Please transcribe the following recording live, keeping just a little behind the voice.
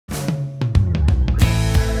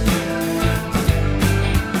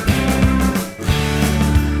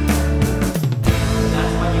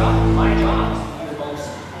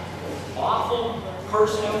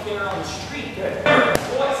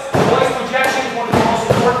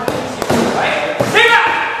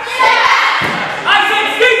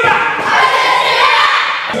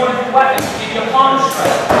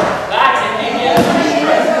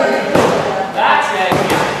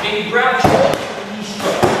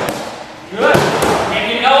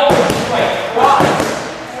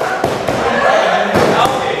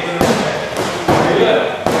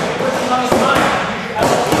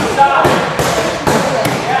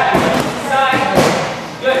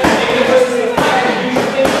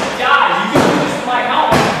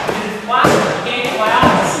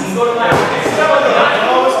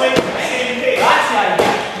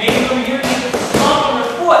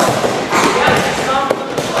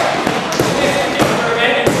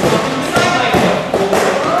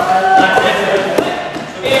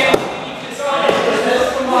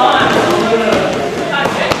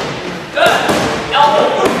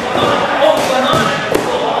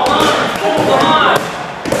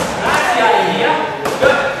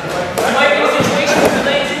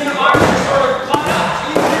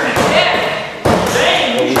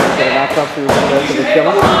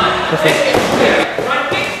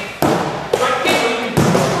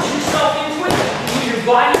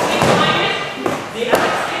body stays behind it. The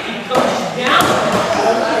axe kicking comes down,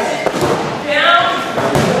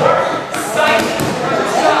 or side,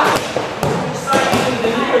 shot. Side into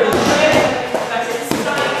the knee or the tread. That's it.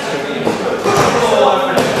 Side.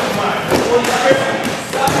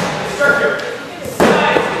 Start here.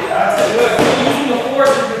 Side. Good. Using the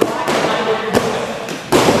force of your body behind what you're doing.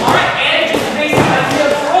 All right, and just the basic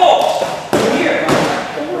idea of roll. Here.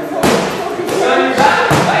 On your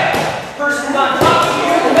back, right? Person's on top of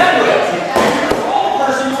you. Remember, if you're a roll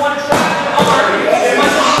person, you want to trap your arm as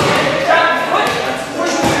much as you can. Trap your foot,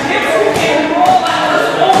 push with your hips, and roll that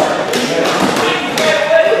person over.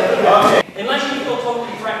 Unless you feel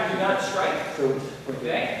totally threatened, do not strike.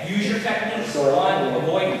 Okay? Use your techniques on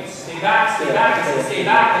avoidance. Stay back, stay back. I said stay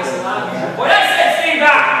back. I said not use your avoidance. I said stay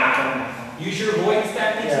back! Use your avoidance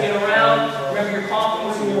techniques, get around. Remember your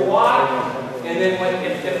confidence in your walk. And then when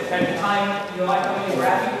if at the time you like coming and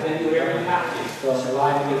grab you, then do whatever you have to.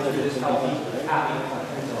 Survive and get through this healthy, happy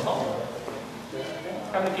mental health.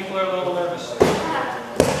 How many people are a little nervous?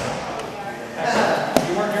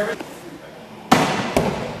 You weren't nervous?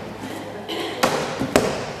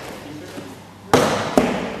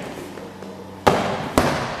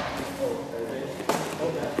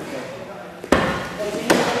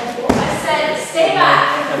 Stay back.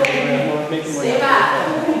 Stay back.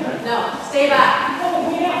 No, stay back.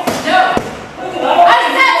 No. I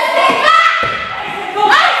said stay back.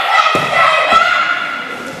 I said stay back.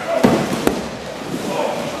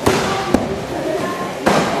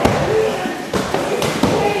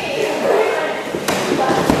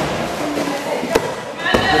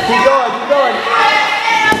 Keep going, keep going.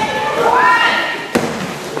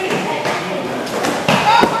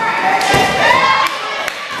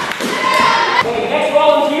 Okay, next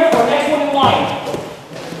volunteer or next one in line.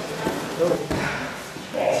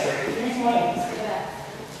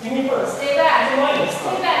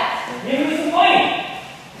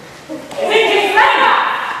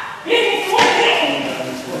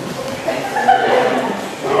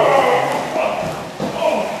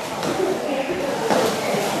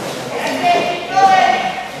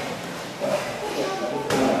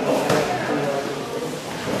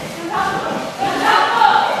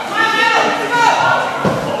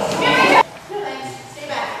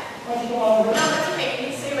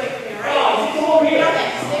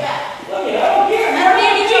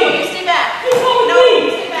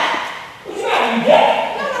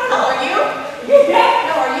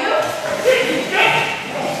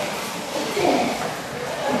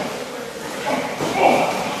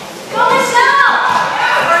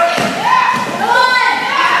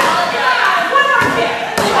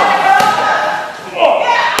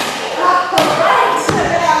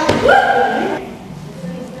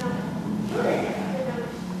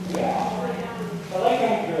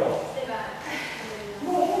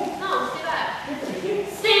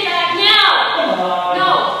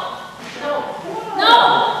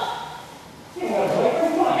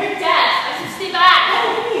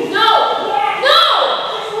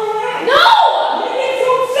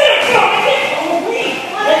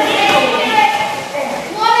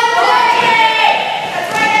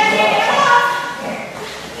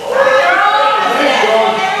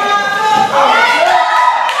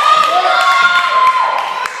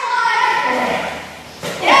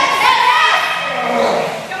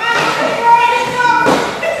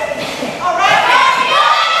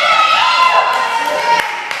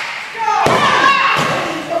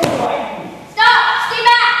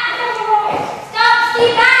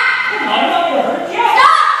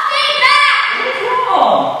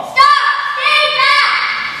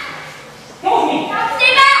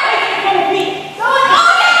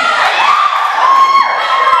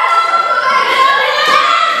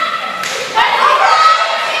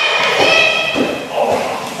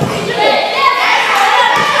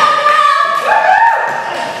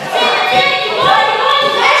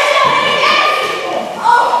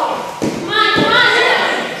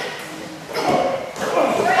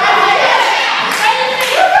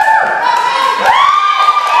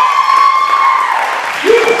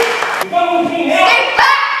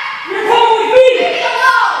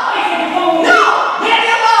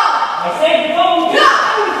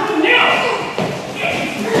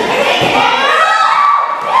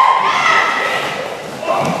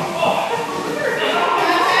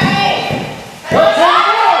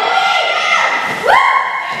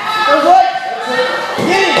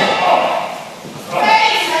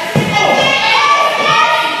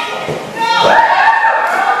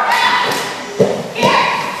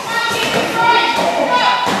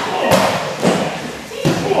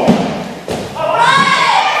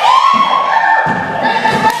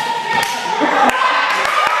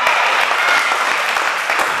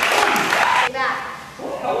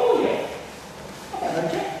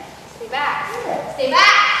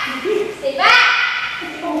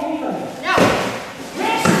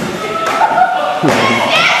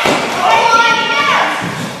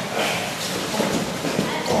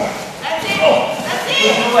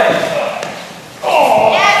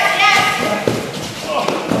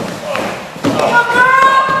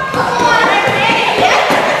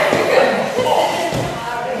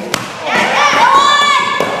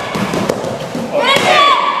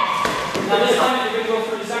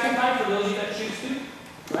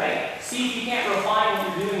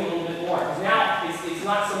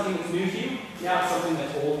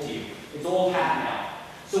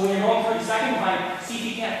 strategy behind, see if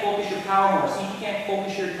you can't focus your power more, see if you can't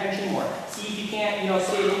focus your attention more, see if you can't,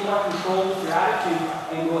 stay a little more controlled with your attitude,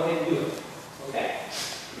 and go ahead and do it. Okay?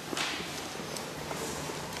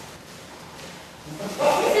 He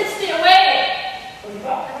said stay away. I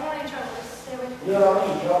don't want any trouble. Just stay away. You're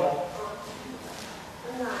already in trouble.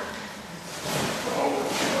 I'm not.